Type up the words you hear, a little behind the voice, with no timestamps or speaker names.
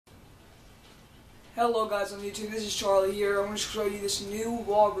Hello guys on YouTube, this is Charlie here. I'm going to show you this new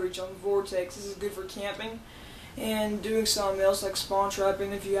Wallbreach on Vortex. This is good for camping and doing something else like spawn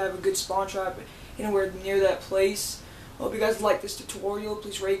trapping if you have a good spawn trap anywhere near that place. I hope you guys like this tutorial.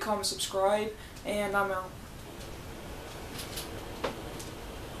 Please rate, comment, subscribe, and I'm out.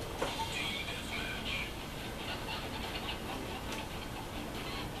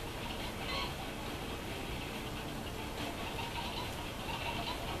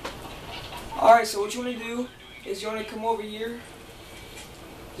 Alright, so what you want to do is you want to come over here,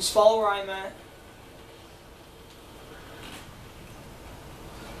 just follow where I'm at.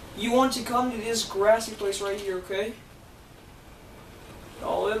 You want to come to this grassy place right here, okay?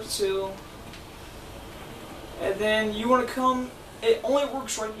 All the way up to the hill. And then you want to come, it only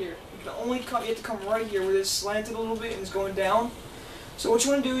works right here. You can only come, you have to come right here where it's slanted a little bit and it's going down. So what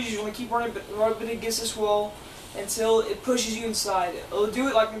you want to do is you want to keep rubbing against this wall until it pushes you inside. It'll do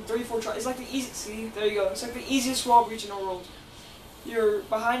it like in 3-4 tries. It's like the easy. See, there you go. It's like the easiest wall breach in the world. You're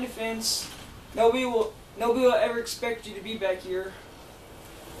behind the fence. Nobody will ever expect you to be back here.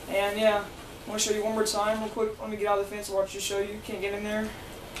 And yeah, I want to show you one more time, real quick. Let me get out of the fence and watch you show you. Can't get in there.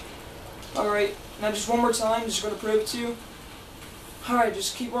 All right, now just one more time. Just going to prove it to you. All right,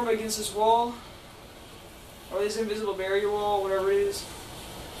 just keep rubbing against this wall, or this invisible barrier wall, whatever it is.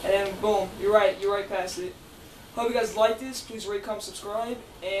 And then boom, you're right past it. Hope you guys like this. Please rate, comment, subscribe,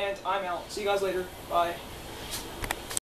 and I'm out. See you guys later. Bye.